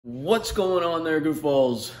What's going on there,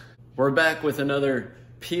 goofballs? We're back with another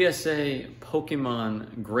PSA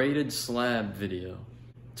Pokemon graded slab video.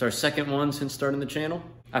 It's our second one since starting the channel.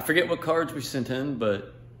 I forget what cards we sent in,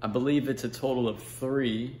 but I believe it's a total of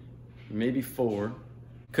 3, maybe 4.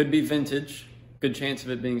 Could be vintage. Good chance of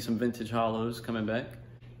it being some vintage hollows coming back.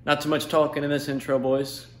 Not too much talking in this intro,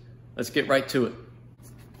 boys. Let's get right to it.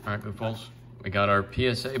 All right, goofballs. We got our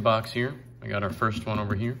PSA box here. We got our first one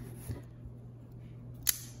over here.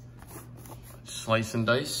 Slice and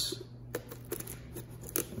dice.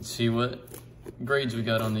 Let's see what grades we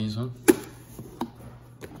got on these, huh?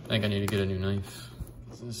 I think I need to get a new knife.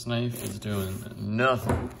 This knife is doing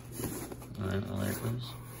nothing. All right, well, there it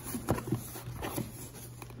goes.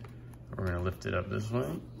 We're gonna lift it up this way.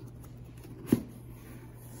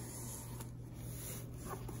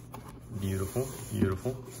 Beautiful,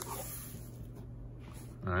 beautiful.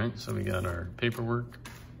 All right, so we got our paperwork.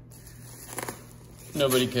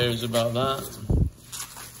 Nobody cares about that.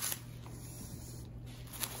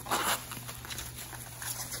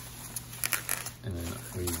 And then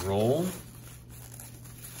we roll.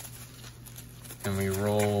 And we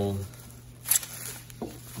roll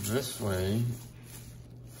this way,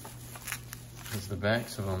 because the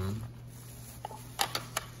backs of them,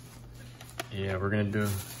 yeah, we're gonna do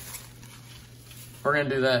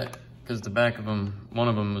that, because the back of them, one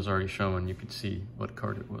of them was already showing. You could see what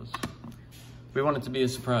card it was. We want it to be a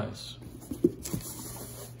surprise,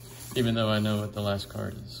 even though I know what the last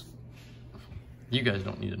card is. You guys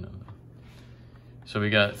don't need to know though. So we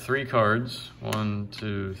got 3 cards, 1,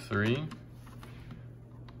 2, 3.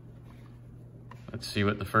 Let's see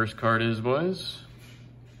what the first card is, boys.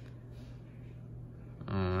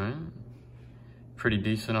 All right, pretty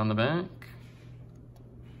decent on the back.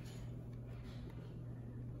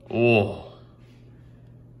 Oh,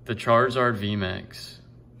 the Charizard VMAX.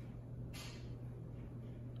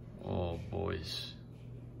 Oh, boys.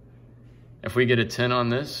 If we get a 10 on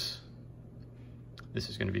this, this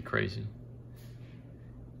is gonna be crazy.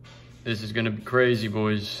 This is gonna be crazy,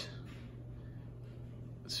 boys.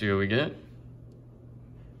 Let's see what we get.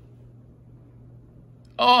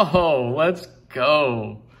 Oh, let's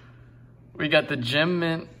go. We got the Gem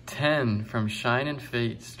Mint 10 from Shining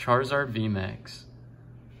Fates, Charizard VMAX.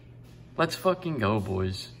 Let's fucking go,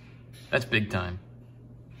 boys. That's big time.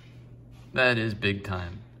 That is big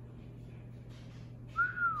time.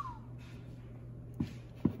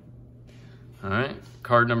 All right,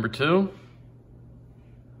 card number 2.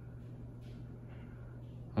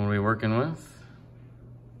 What are we working with?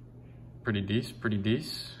 Pretty decent, pretty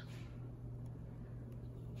decent.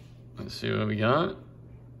 Let's see what we got.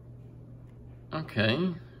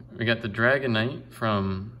 Okay, we got the Dragonite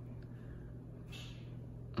from,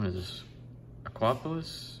 what is this,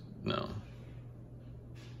 Aquapolis? No.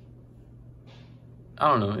 I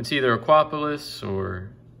don't know, it's either Aquapolis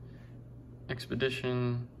or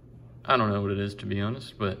Expedition. I don't know what it is, to be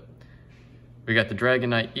honest, but we got the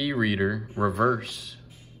Dragonite E-Reader reverse.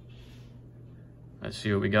 Let's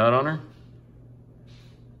see what we got on her.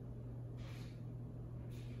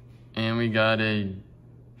 And we got a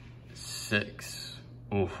 6.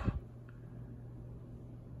 Oof.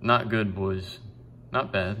 Not good, boys.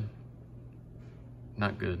 Not bad.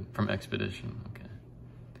 Not good. From Expedition.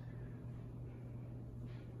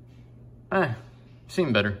 Okay.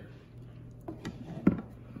 Seen better.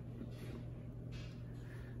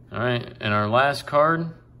 All right, and our last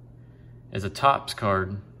card is a Topps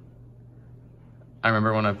card. I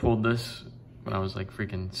remember when I pulled this when I was like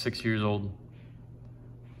freaking 6 years old.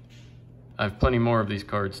 I have plenty more of these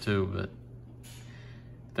cards too, but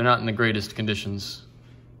they're not in the greatest conditions.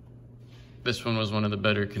 This one was one of the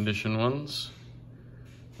better condition ones.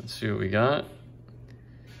 Let's see what we got.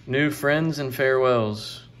 New Friends and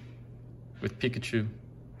Farewells with Pikachu.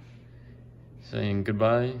 Saying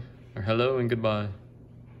goodbye, or hello and goodbye.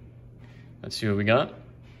 Let's see what we got.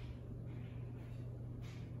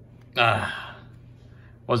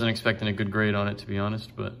 Wasn't expecting a good grade on it, to be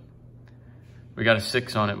honest, but we got a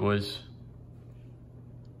 6 on it, boys.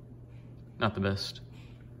 Not the best.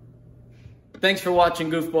 Thanks for watching,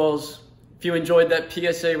 goofballs. If you enjoyed that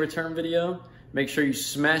PSA return video, make sure you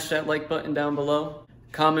smash that like button down below.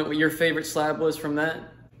 Comment what your favorite slab was from that.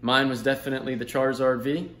 Mine was definitely the Charizard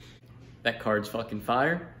V. That card's fucking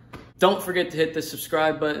fire. Don't forget to hit the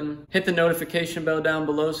subscribe button. Hit the notification bell down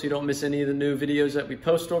below so you don't miss any of the new videos that we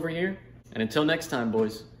post over here. And until next time,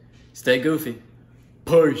 boys, stay goofy.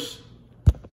 Peace.